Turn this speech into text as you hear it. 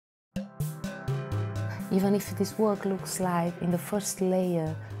Even if this work looks like in the first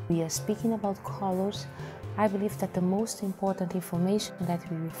layer we are speaking about colors, I believe that the most important information that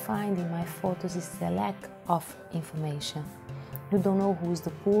we will find in my photos is the lack of information. You don't know who is the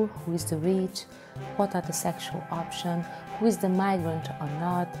poor, who is the rich, what are the sexual options, who is the migrant or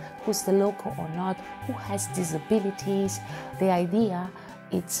not, who is the local or not, who has disabilities. The idea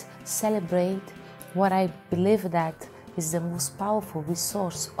is celebrate what I believe that is the most powerful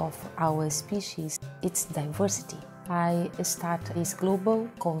resource of our species, its diversity. I start this global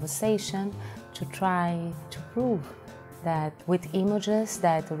conversation to try to prove that with images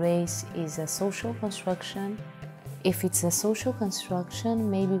that race is a social construction. If it's a social construction,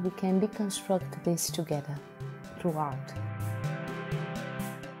 maybe we can deconstruct this together through art.